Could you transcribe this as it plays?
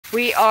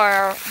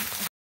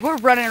we're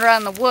running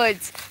around the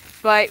woods,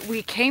 but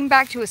we came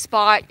back to a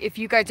spot. If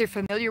you guys are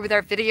familiar with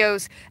our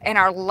videos and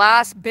our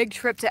last big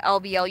trip to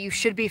LBL, you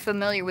should be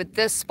familiar with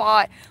this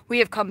spot. We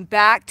have come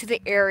back to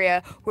the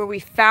area where we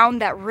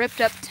found that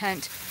ripped up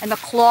tent and the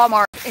claw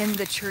mark in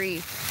the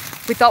tree.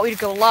 We thought we'd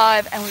go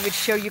live and we would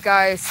show you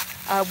guys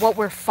what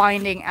we're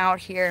finding out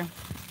here.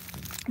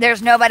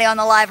 There's nobody on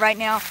the live right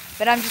now,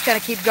 but I'm just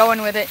gonna keep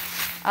going with it.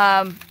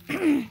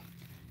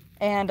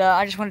 And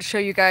I just wanted to show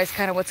you guys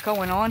kind of what's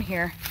going on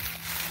here.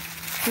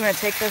 You want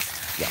to take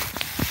this? Yeah.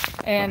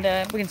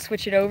 And we can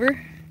switch it over.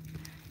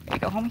 There you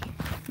go, homie.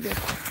 Good.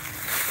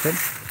 Good.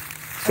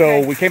 So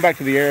okay. We came back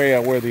to the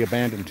area where the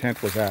abandoned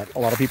tent was at. A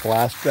lot of people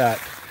asked about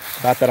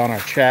that on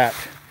our chat.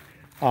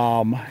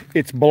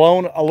 It's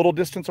blown a little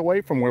distance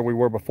away from where we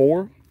were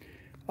before.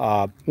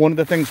 One of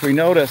the things we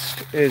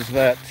noticed is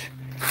that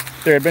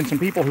there had been some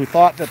people who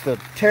thought that the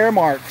tear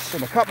marks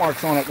and the cut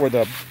marks on it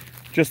were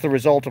just the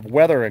result of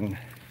weathering.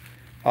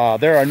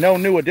 There are no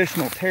new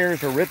additional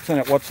tears or rips in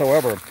it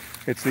whatsoever.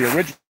 It's the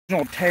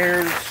original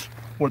tears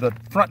where the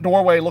front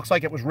doorway looks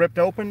like it was ripped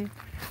open,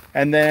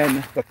 and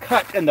then the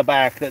cut in the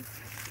back that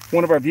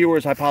one of our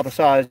viewers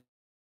hypothesized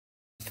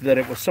that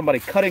it was somebody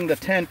cutting the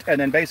tent and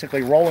then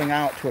basically rolling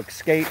out to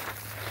escape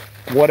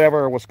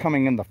whatever was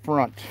coming in the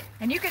front.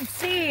 And you can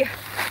see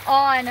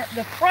on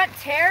the front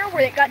tear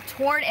where it got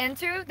torn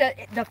into,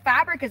 the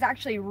fabric is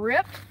actually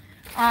ripped.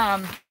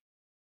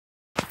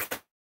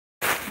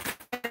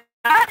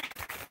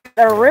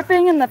 The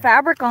ripping in the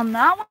fabric on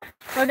that one.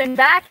 But then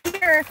back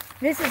here,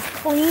 this is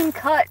clean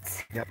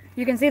cuts. Yep.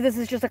 You can see this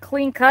is just a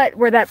clean cut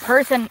where that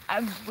person,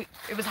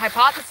 it was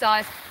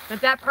hypothesized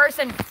that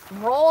person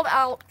rolled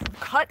out,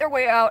 cut their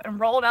way out and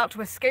rolled out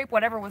to escape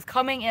whatever was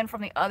coming in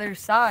from the other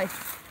side.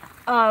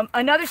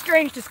 Another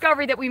strange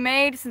discovery that we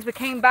made since we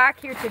came back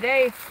here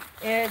today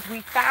is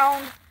we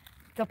found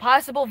the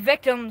possible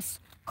victims'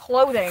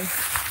 clothing.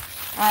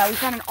 We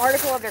found an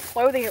article of their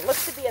clothing. It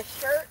looks to be a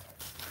shirt.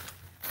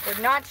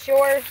 We're not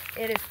sure.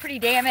 It is pretty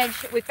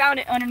damaged. We found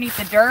it underneath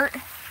the dirt,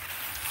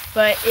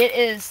 but it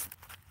is,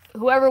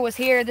 whoever was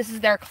here, this is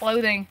their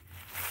clothing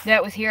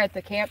that was here at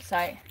the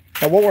campsite.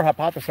 Now what we're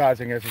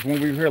hypothesizing is when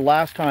we were here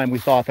last time, we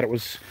thought that it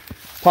was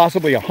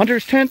possibly a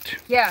hunter's tent.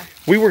 Yeah.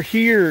 We were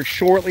here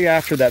shortly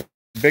after that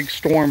big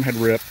storm had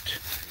ripped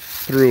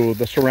through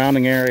the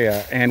surrounding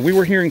area, and we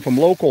were hearing from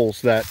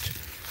locals that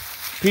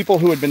people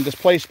who had been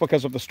displaced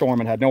because of the storm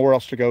and had nowhere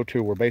else to go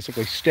to were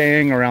basically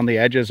staying around the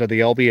edges of the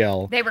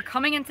LBL. They were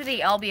coming into the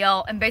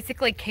LBL and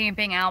basically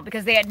camping out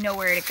because they had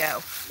nowhere to go.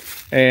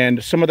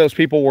 And some of those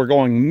people were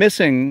going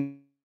missing.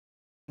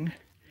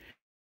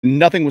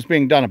 Nothing was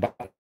being done about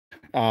it.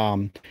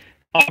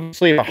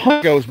 Obviously, if a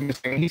hunter goes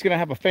missing, he's going to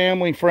have a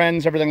family,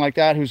 friends, everything like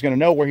that, who's going to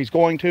know where he's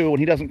going to. When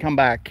he doesn't come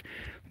back,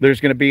 there's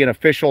going to be an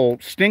official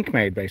stink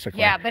made, basically.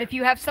 Yeah, but if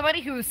you have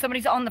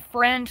somebody's on the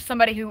fringe,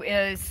 somebody who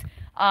is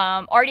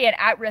already an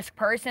at-risk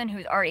person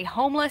who's already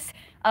homeless,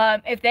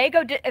 if they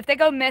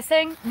go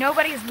missing,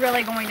 nobody's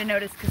really going to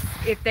notice because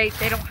if they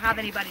don't have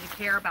anybody to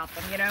care about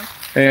them, you know.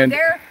 And so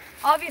they're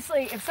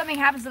obviously, if something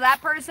happens to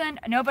that person,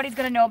 nobody's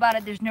going to know about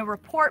it. There's no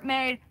report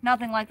made,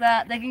 nothing like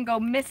that. They can go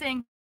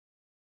missing.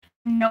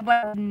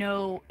 Nobody will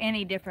know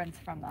any difference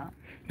from that.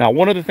 Now,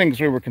 one of the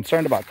things we were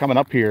concerned about coming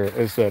up here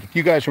is that if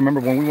you guys remember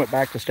when we went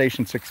back to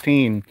Station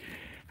 16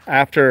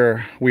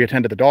 after we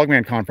attended the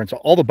Dogman conference,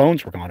 all the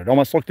bones were gone. It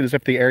almost looked as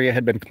if the area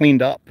had been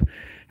cleaned up.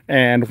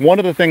 And one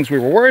of the things we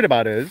were worried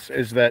about is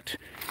that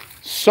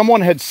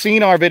someone had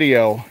seen our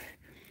video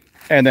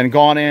and then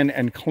gone in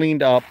and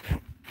cleaned up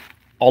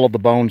all of the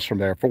bones from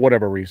there for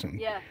whatever reason.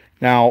 Yeah.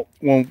 Now,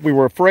 when we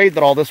were afraid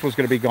that all this was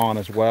going to be gone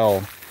as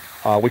well,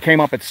 we came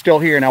up, it's still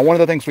here. Now, one of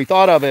the things we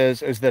thought of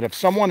is that if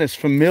someone is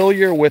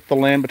familiar with the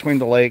land between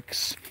the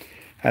lakes,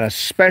 and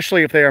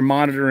especially if they are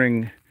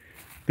monitoring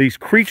these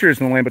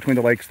creatures in the land between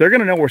the lakes, they're going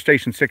to know where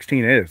Station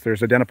 16 is.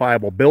 There's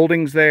identifiable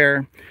buildings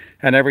there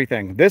and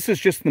everything. This is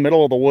just in the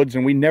middle of the woods,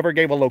 and we never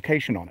gave a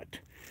location on it.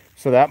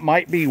 So that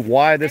might be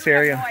why this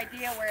area... I have no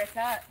idea where it's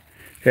at.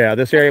 Yeah,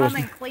 this area was...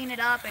 Come and clean it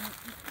up and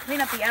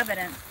clean up the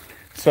evidence.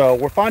 So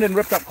we're finding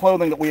ripped up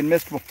clothing that we had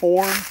missed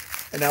before.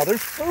 And now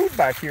there's food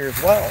back here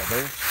as well.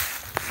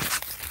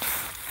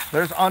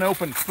 There's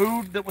unopened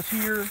food that was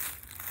here.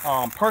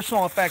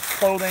 Personal effects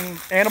clothing.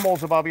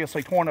 Animals have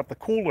obviously torn up the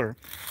cooler,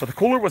 but the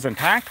cooler was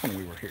intact when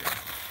we were here.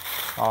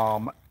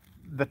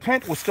 The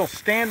tent was still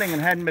standing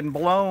and hadn't been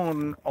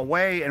blown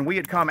away, and we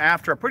had come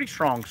after a pretty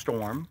strong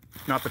storm,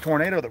 not the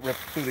tornado that ripped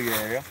through the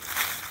area.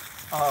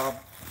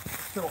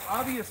 So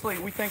obviously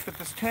we think that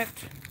this tent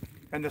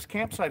and this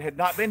campsite had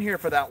not been here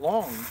for that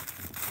long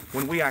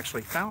when we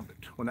actually found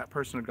it, when that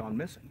person had gone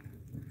missing.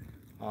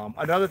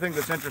 Another thing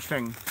that's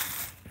interesting,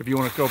 if you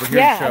want to go over here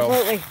and show,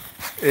 absolutely,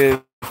 is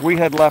we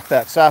had left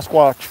that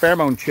Sasquatch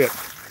pheromone chip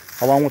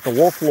along with the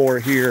wolf lore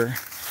here.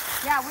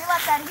 Yeah, we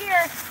left that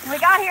here. When we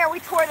got here, we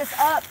tore this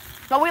up,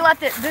 but we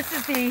left it. This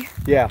is the...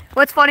 Yeah.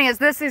 What's funny is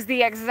this is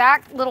the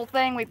exact little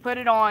thing we put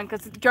it on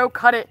because Joe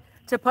cut it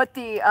to put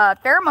the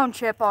pheromone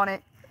chip on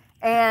it.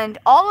 And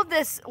all of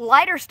this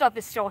lighter stuff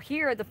is still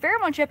here. The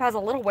pheromone chip has a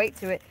little weight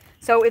to it.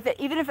 So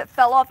even if it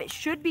fell off, it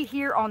should be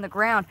here on the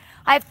ground.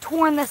 I've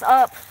torn this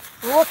up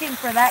looking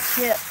for that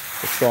chip.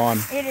 It's gone.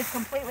 It is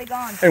completely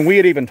gone. And we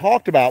had even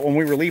talked about when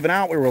we were leaving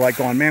out, we were like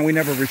going, man, we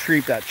never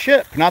retrieved that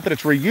chip. Not that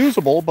it's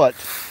reusable, but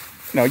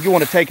you know, you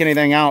want to take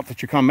anything out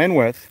that you come in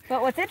with.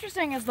 But what's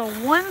interesting is the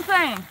one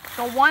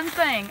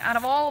thing out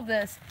of all of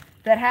this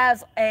that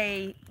has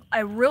a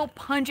real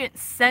pungent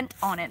scent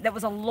on it, that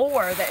was a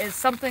lure, that is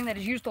something that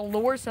is used to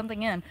lure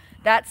something in,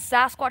 that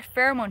Sasquatch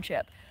pheromone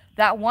chip,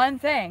 that one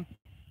thing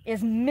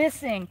is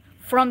missing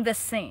from this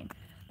scene.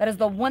 That is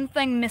the one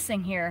thing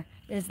missing here,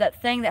 is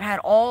that thing that had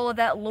all of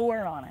that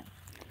lure on it.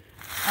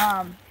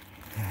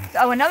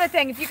 Oh, another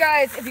thing, if you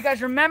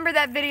guys remember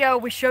that video,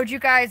 we showed you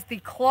guys the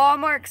claw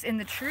marks in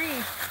the tree.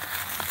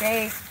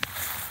 They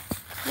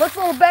look a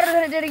little better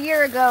than it did a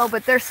year ago,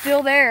 but they're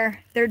still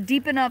there. They're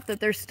deep enough that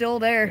they're still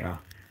there. Yeah.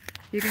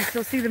 You can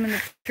still see them in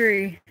the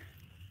tree.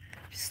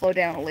 Just slow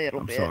down a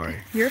little bit. Sorry.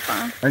 You're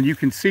fine. And you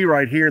can see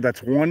right here,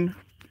 that's one,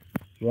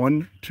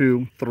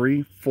 two,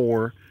 three,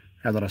 four,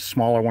 and then a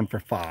smaller one for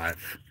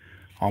 5.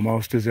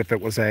 Almost as if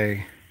it was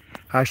a,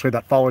 actually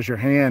that follows your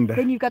hand.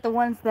 Then you've got the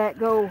ones that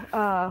go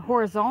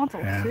horizontal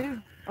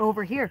too,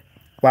 over here.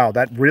 Wow,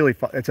 that really,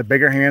 it's a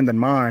bigger hand than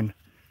mine.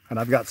 And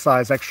I've got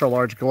size extra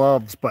large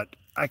gloves, but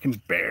I can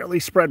barely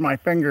spread my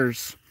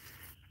fingers.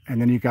 And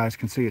then you guys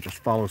can see it just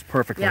follows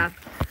perfectly. Yeah,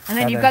 and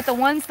then you've got the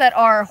ones that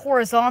are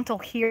horizontal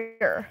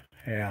here.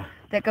 Yeah.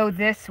 That go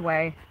this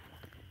way.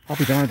 I'll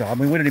be darned though. I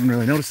mean, we didn't even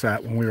really notice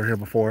that when we were here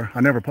before.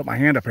 I never put my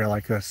hand up here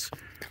like this.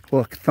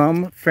 Look,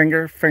 thumb,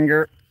 finger,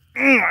 finger.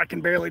 I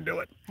can barely do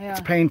it. Yeah.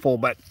 It's painful,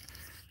 but,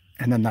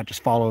 and then that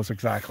just follows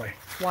exactly.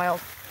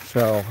 Wild.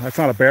 So that's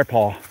not a bear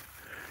paw.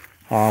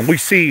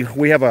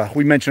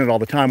 We mention it all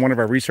the time. One of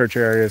our research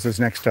areas is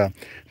next to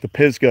the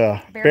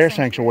Pisgah Bear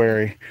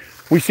Sanctuary.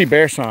 We see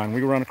bear sign.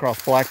 We run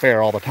across black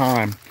bear all the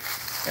time.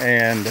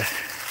 And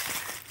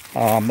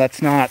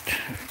it's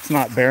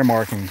not bear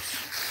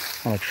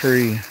markings on a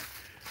tree.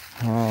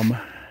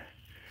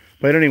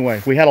 But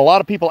anyway, we had a lot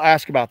of people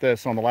ask about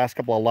this on the last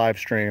couple of live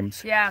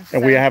streams. Yeah.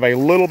 And we have a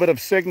little bit of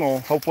signal.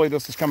 Hopefully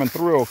this is coming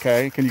through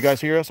okay. Can you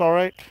guys hear us all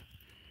right?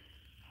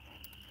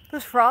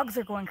 Those frogs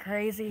are going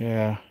crazy.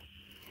 Yeah.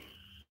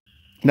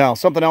 Now,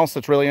 something else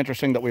that's really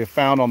interesting that we have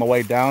found on the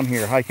way down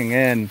here, hiking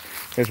in,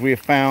 is we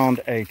have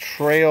found a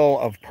trail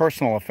of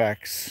personal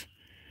effects.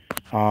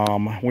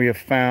 We have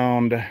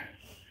found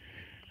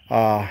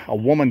a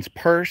woman's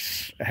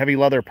purse, a heavy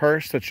leather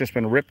purse that's just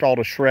been ripped all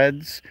to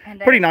shreds.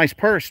 Pretty nice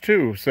purse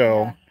too.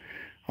 So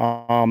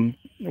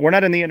we're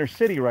not in the inner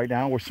city right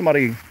now. We're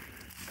somebody,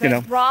 you know,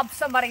 rob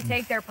somebody,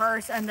 take their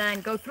purse, and then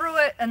go through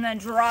it, and then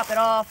drop it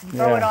off and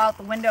throw it out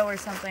the window or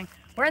something.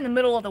 We're in the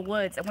middle of the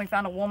woods, and we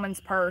found a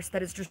woman's purse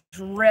that is just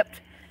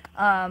ripped,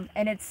 and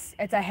it's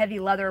a heavy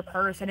leather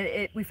purse,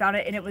 and we found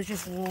it, and it was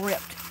just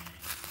ripped.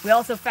 We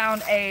also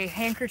found a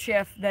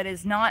handkerchief that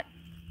is not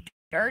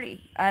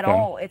dirty at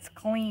all. It's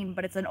clean,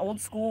 but it's an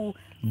old school,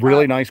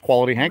 really nice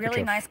quality handkerchief.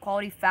 Really nice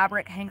quality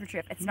fabric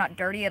handkerchief. It's not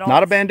dirty at all.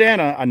 Not a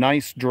bandana, a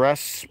nice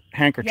dress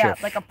handkerchief. Yeah,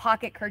 like a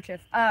pocket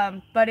kerchief.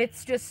 But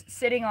it's just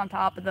sitting on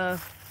top of the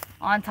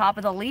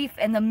leaf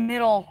in the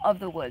middle of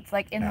the woods,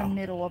 like in the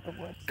middle of the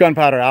woods.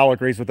 Gunpowder Owl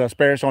agrees with us.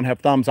 Bears don't have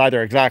thumbs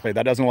either. Exactly.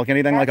 That doesn't look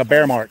anything like a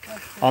bear mark.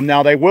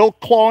 Now they will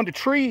claw into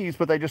trees,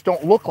 but they just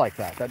don't look like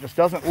that. That just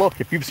doesn't look.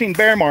 If you've seen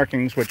bear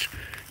markings, which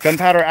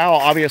Gunpowder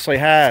Owl obviously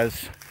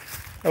has,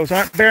 those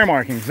aren't bear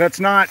markings. That's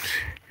not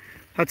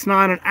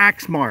an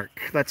axe mark.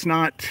 That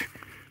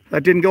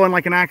didn't go in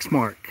like an axe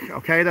mark.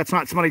 Okay, that's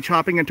not somebody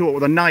chopping into it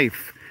with a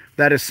knife.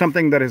 That is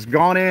something that has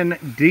gone in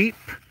deep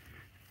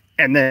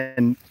and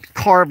then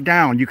carved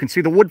down. You can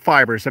see the wood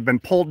fibers have been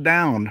pulled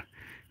down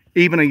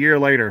even a year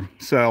later.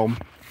 So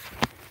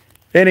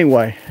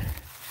anyway,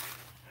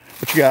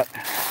 what you got?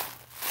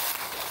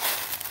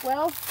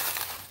 Well,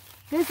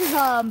 this is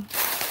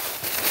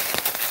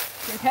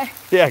okay.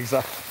 Yeah,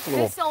 exactly.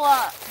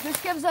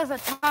 This gives us a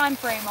time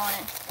frame on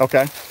it.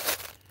 Okay.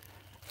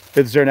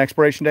 Is there an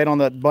expiration date on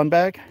that bun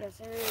bag? Yes,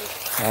 there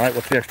is. All right,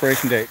 what's the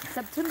expiration date?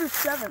 September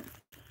 7th.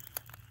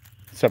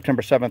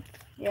 September 7th,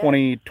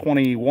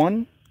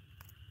 2021?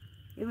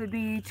 It would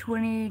be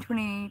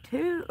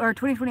 2022 or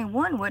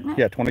 2021, wouldn't it?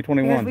 Yeah,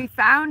 2021. Because we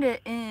found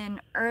it in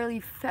early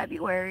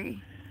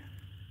February.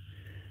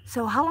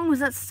 So how long was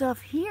that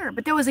stuff here?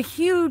 But there was a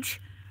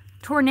huge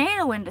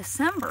tornado in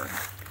December.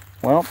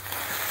 Well,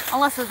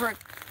 unless it was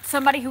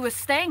somebody who was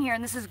staying here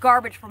and this is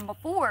garbage from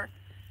before.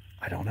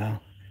 I don't know.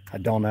 I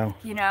don't know.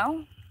 You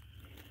know?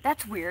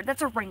 That's weird.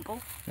 That's a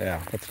wrinkle.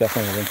 Yeah, that's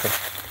definitely a wrinkle.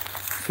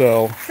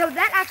 So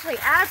that actually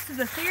adds to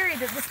the theory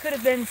that this could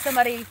have been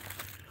somebody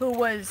who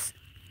was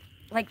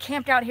like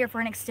camped out here for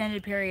an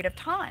extended period of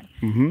time.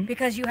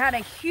 Because you had a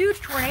huge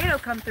tornado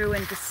come through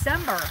in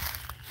December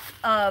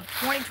of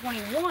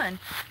 2021,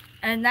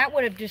 and that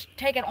would have just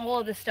taken all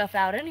of this stuff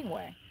out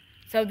anyway.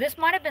 So this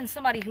might have been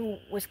somebody who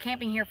was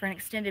camping here for an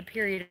extended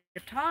period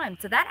of time.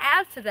 So that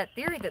adds to that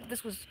theory that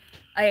this was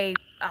a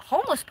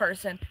homeless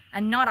person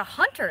and not a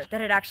hunter that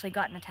had actually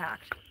gotten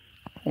attacked.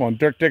 Well,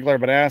 Dirk Diggler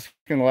been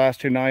asking the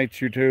last 2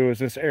 nights, you two, is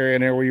this area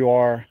near where you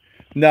are?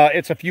 No,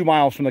 it's a few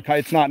miles from the.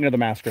 It's not near the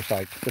massacre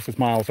site. This is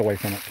miles away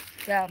from it.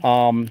 Yeah.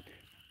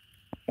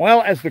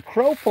 Well, as the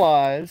crow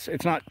flies,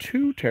 it's not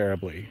too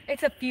terribly.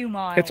 It's a few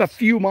miles. It's a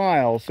few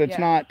miles. It's Yeah.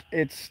 not.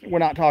 We're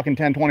not talking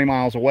 10, 20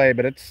 miles away,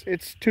 but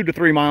it's 2 to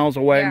 3 miles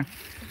away Yeah,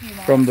 a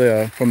few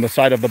miles. from the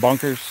site of the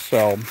bunkers.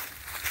 So.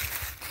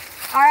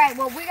 All right.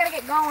 Well, we gotta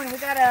get going.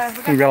 We've got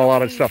a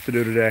lot of stuff to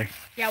do today.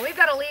 Yeah, we've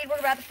got a lead we're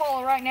about to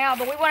follow right now,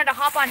 but we wanted to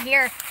hop on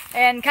here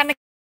and kind of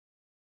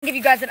give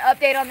you guys an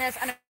update on this.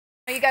 I know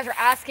you guys were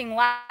asking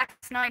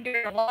last night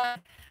during the live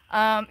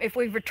if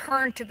we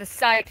returned to the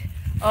site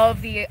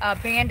of the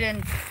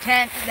abandoned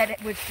tent that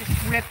it was just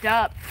ripped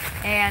up,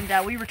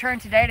 and we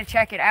returned today to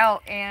check it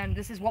out, and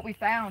this is what we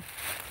found.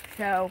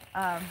 So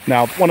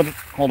now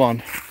hold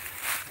on,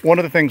 one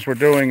of the things we're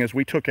doing is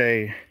we took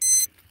hold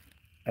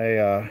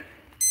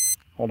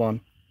on,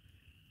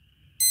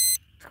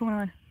 what's going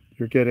on?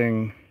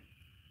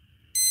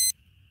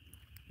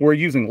 We're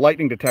using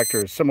lightning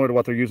detectors similar to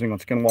what they're using on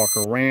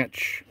Skinwalker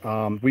Ranch.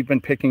 We've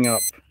been picking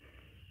up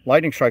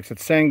lightning strikes.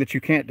 It's saying that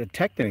you can't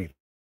detect anything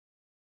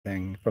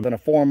within a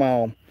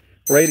 4-mile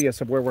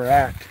radius of where we're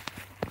at.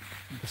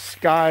 The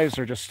skies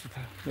are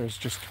there's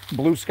just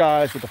blue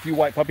skies with a few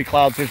white puppy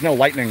clouds. There's no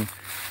lightning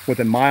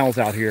within miles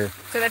out here.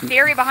 So the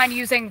theory behind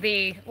using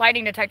the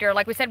lightning detector,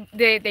 like we said,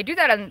 they do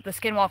that on the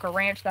Skinwalker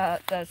Ranch,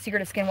 the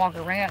secret of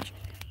Skinwalker Ranch,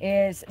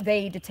 is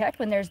they detect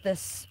when there's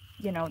this,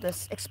 you know,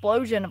 this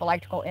explosion of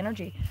electrical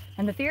energy.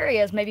 And the theory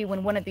is maybe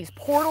when one of these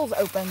portals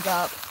opens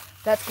up,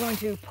 that's going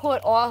to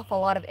put off a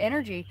lot of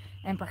energy,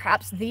 and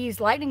perhaps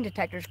these lightning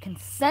detectors can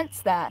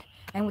sense that,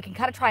 and we can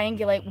kind of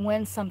triangulate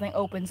when something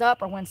opens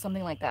up or when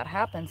something like that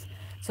happens.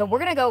 So we're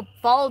gonna go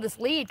follow this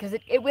lead because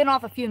it went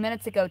off a few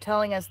minutes ago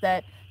telling us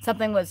that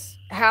something was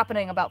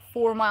happening about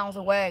 4 miles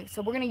away.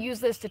 So we're gonna use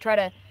this to try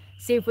to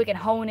see if we can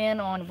hone in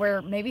on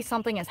where maybe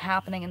something is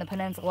happening in the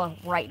peninsula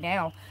right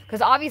now,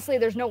 because obviously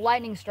there's no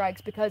lightning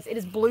strikes because it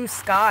is blue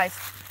skies.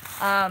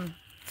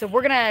 So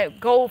we're gonna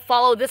go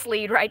follow this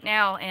lead right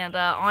now and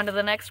on to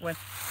the next one.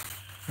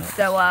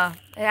 So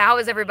how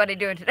is everybody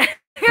doing today?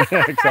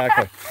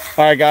 Exactly.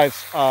 All right,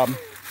 guys,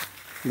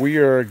 we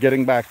are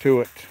getting back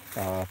to it.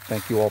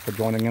 Thank you all for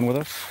joining in with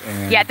us.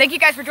 And yeah, thank you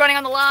guys for joining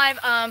on the live.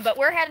 But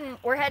we're heading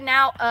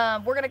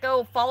out. We're gonna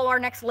go follow our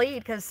next lead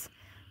because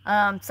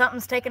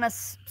something's taking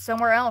us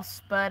somewhere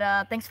else.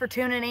 But thanks for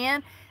tuning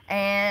in,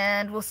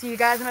 and we'll see you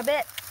guys in a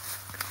bit.